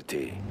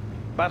prosperity.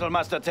 Battle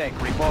Master Tank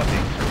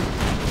reporting.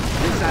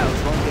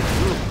 Missiles won't get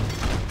through.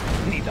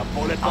 Need a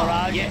bullet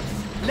barrage? Yes.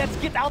 Let's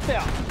get out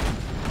there. I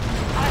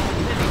have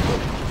many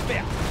bullets to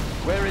spare.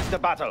 Where is the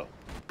battle?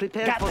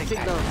 Prepare Gatling for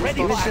tank, signal.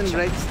 ready for Mission action.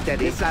 rate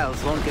steady.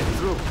 Missiles won't get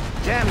through.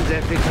 Jam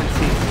their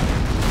frequencies.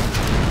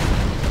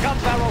 Gun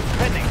barrel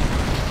spinning.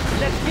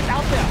 Let's get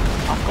out there.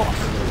 Of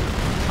course.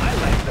 I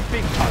like the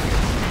big target.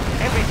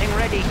 Everything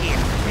ready here.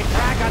 The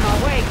dragon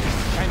awakes.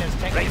 China's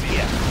tank Right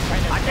division. here.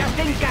 China's tank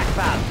Adjusting gas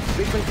valve.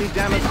 Frequency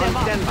jammers Spin them on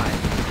up. standby.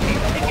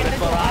 Take it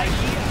into high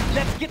gear.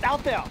 Let's get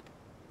out there.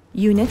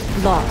 Unit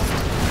lost.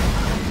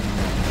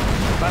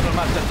 Battle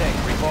Master Tank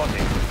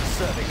reporting.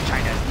 Serving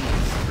China's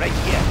needs. Right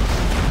here.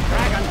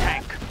 Dragon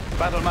tank.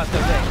 Battle Master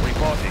Tank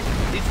reporting.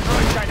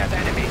 Destroy China's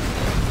enemies.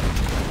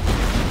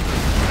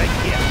 Right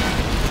here.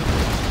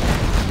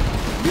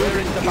 Where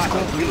is the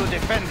battle? We will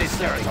defend this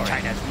Serving territory.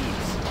 China's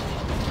needs.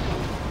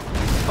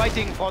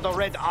 Fighting for the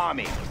Red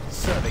Army.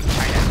 Serving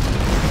China's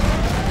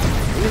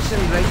needs. Mission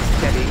rate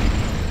steady.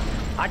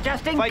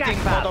 Adjusting Fighting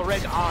gas for the valve.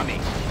 Red Army.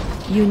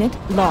 Unit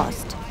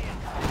lost.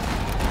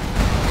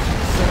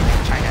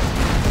 Serving China's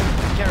needs.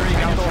 Carrying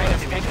out China's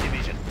orders. tank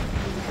division.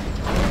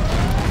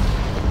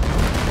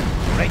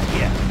 Right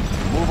here.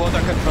 Move order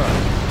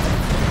confirmed.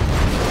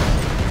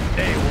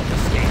 They won't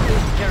escape.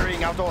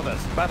 Carrying out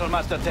orders. Battle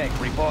Master Tank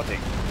reporting.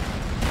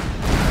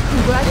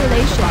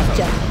 Congratulations,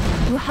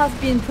 General. You have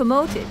been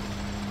promoted.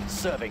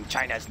 Serving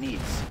China's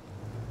needs.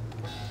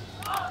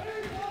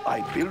 I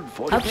build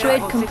for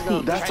Upgrade China.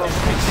 complete. That's a good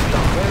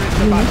start. Where is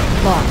the Unit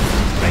battle? lost.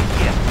 Right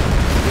here.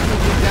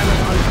 Frequency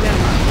damage on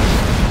standby.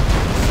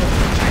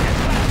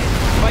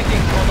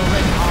 Fighting for the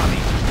Red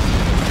Army.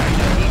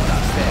 China needs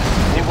us there.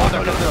 The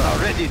autocrates are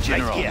ready,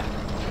 General. Right here.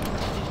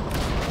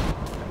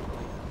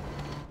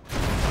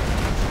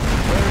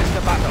 Where is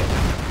the battle?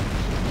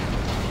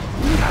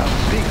 We have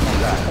big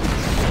plans.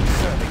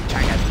 Serving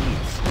China's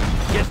needs.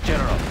 Yes,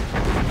 General.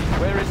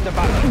 Where is the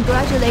battle?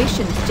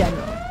 Congratulations,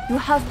 General. You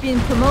have been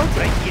promoted.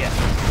 Right here.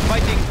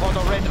 Fighting for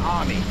the Red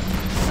Army.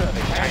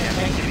 Serving China's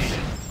tank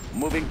division.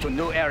 Moving to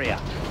new area.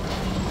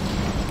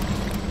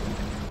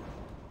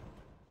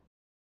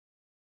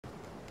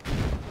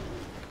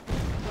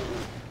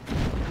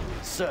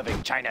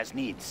 Serving China's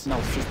needs. No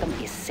system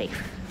is safe.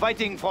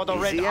 Fighting for the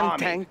Red ECM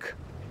Army. tank.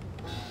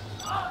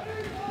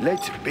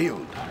 Let's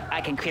build.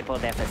 I can cripple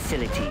their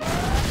facilities.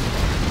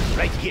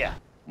 Right here.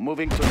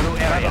 Moving to new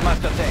area.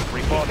 Battlemaster tank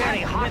reporting.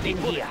 Very hot in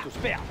here.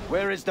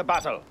 Where is the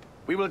battle?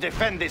 We will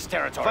defend this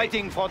territory.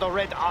 Fighting for the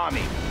Red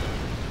Army.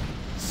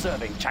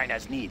 Serving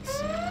China's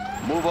needs.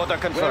 Move order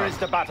confirmed. Where is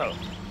the battle?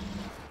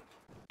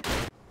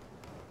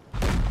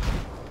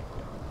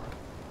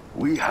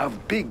 We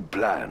have big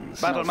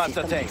plans. Battlemaster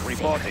system tank is safe.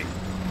 reporting.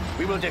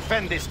 We will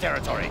defend this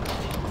territory.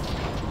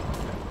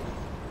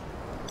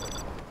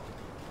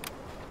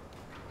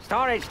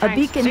 Storage A tanks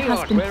beacon has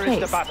sealed. been Where is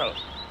the placed. battle?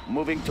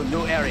 Moving to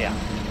new area.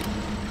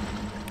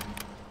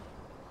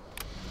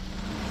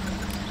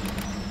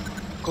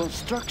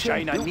 Construction.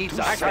 China built needs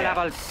to us Micro there.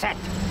 level set.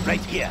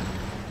 Right here.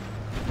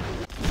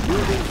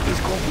 Building is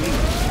complete.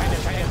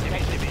 China's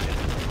tank division.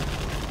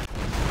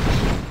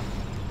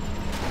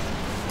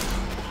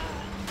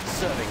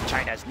 Serving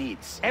China's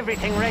needs.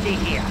 Everything ready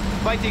here.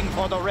 Fighting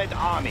for the Red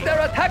Army.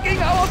 They're attacking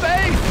our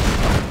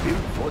base!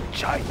 Build for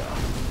China.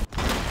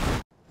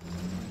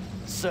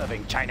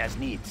 Serving China's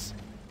needs.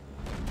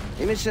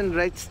 Emission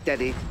rate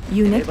steady.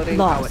 Unit Enabling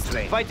lost.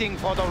 powertrain. Fighting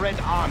for the Red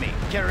Army.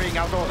 Carrying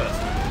out orders.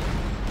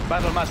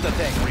 Battlemaster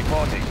tank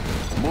reporting.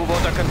 Move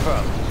order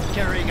confirmed.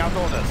 Carrying out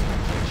orders.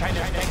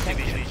 China's tank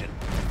division.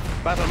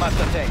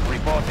 Battlemaster tank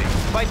reporting.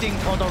 Fighting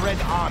for the Red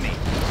Army.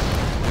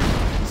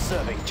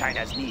 Serving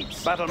China's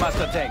needs.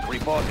 Battlemaster tank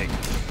reporting.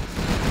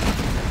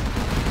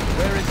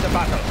 Where is the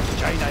battle?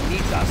 China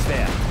needs us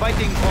there.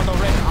 Fighting for the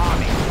Red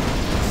Army.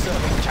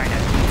 Serving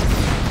China's needs.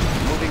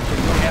 Moving to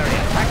new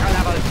area. Micro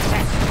level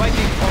set.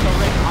 Fighting for the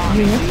Red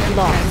Army. Unit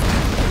lost.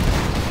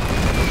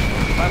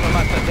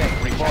 Battlemaster tank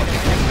reporting.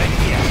 Right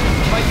here.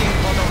 Fighting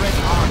for the Red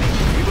Army.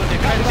 We will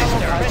defend this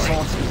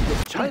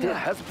territory. China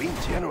has been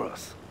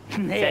generous.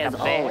 There's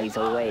always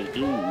a way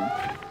in.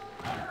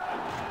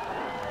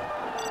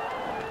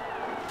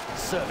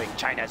 Serving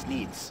China's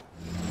needs.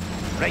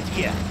 Right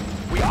here.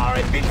 We are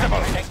invincible.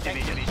 Next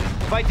division.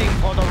 Fighting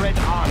for the Red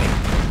Army.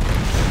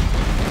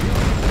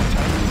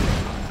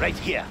 Right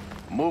here.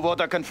 Move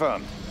order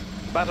confirmed.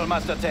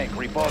 Battlemaster tank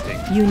reporting.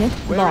 Unit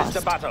Where lost. is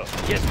the battle?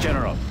 Yes,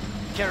 General.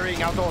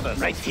 Carrying out orders.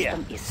 Right here.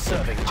 System is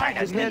Serving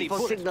China's Prepare needs.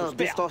 for signal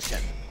distortion.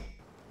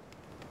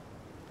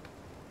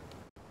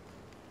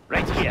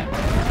 Right here.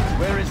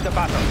 Where is the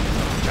battle?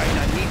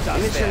 China needs us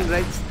Emission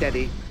there. rate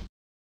steady.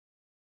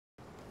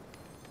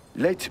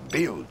 Let's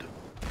build.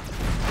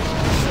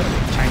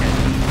 Serving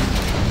China's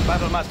needs.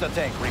 Battlemaster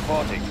tank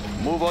reporting.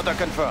 Move order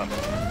confirmed.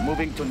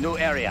 Moving to new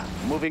area.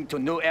 Moving to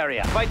new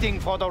area. Fighting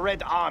for the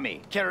Red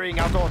Army. Carrying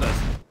out orders.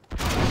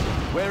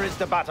 Where is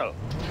the battle?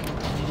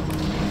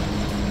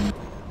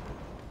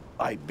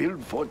 I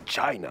build for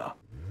China.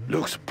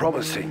 Looks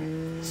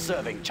promising.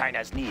 Serving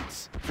China's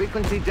needs.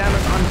 Frequency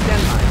damage on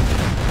standby.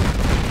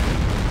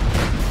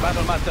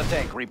 Battlemaster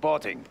tank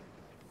reporting.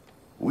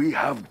 We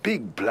have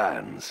big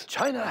plans.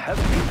 China has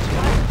been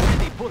generous.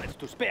 Ready bullets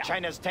to spare.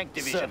 China's tank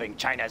division. Serving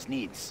China's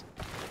needs.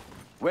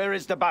 Where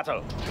is the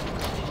battle?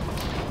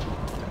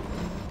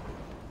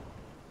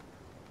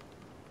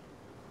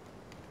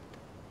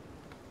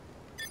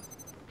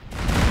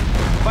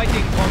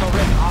 Fighting for the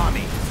Red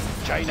Army.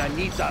 China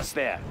needs us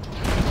there.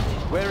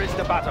 Where is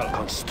the battle?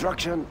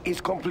 Construction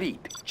is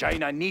complete.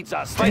 China needs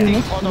us. Fighting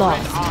Unit for the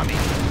lost. Red Army.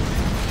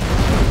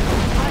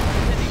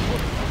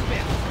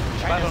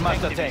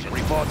 Battlemaster tank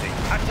reporting.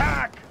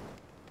 Attack!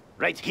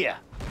 Right here.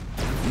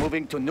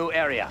 Moving to new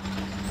area.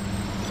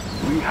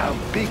 We have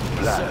big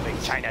plans.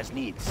 Serving China's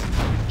needs.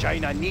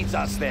 China needs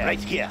us there. Right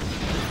here.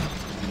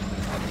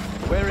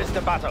 Where is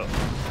the battle?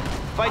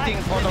 Fighting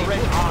for the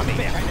Red Army.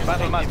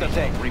 Battlemaster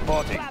tank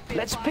reporting.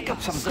 Let's pick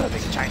up some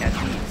Serving China's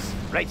needs.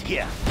 Right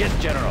here.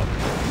 Yes, General.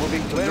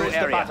 Moving to new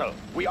area. The battle?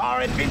 We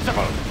are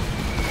invincible.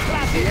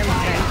 ECM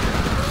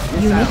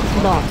tank. Unit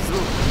Missiles lost.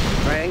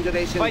 through.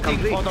 Triangulation Fighting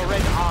complete. for the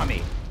Red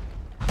Army.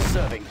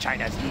 Serving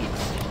China's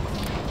needs.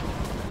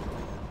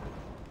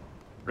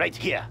 Right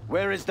here.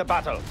 Where is the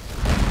battle?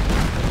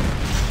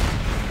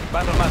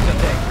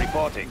 Battlemaster tank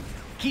reporting.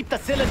 Keep the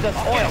cylinders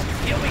oiled.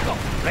 Here we go.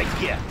 Right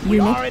here. We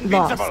Unit are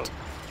invincible. lost.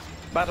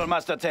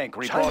 Battlemaster tank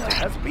China reporting.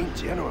 has been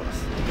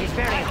generous. It's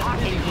very hot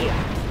in here.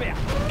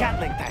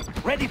 Gatling tank,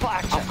 ready for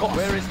action. Of course.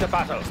 Where is the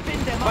battle?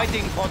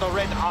 Fighting for the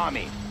Red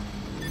Army.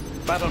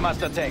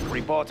 Battlemaster tank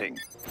reporting.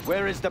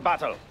 Where is the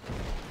battle?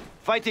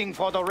 Fighting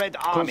for the Red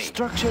Army.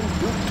 Construction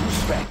built to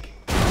spec.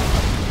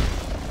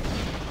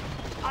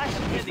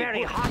 It's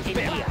very hot in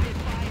here.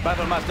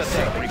 Battlemaster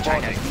Tank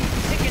reporting.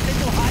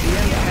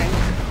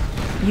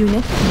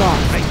 Unit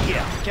lost. Right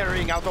here,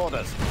 carrying out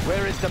orders.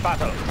 Where is the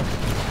battle?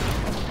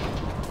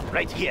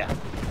 Right here.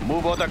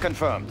 Move order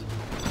confirmed.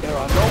 There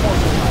are no more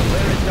supplies.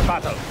 Where is the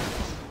battle?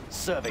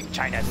 Serving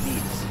China's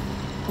needs.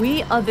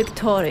 We are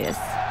victorious.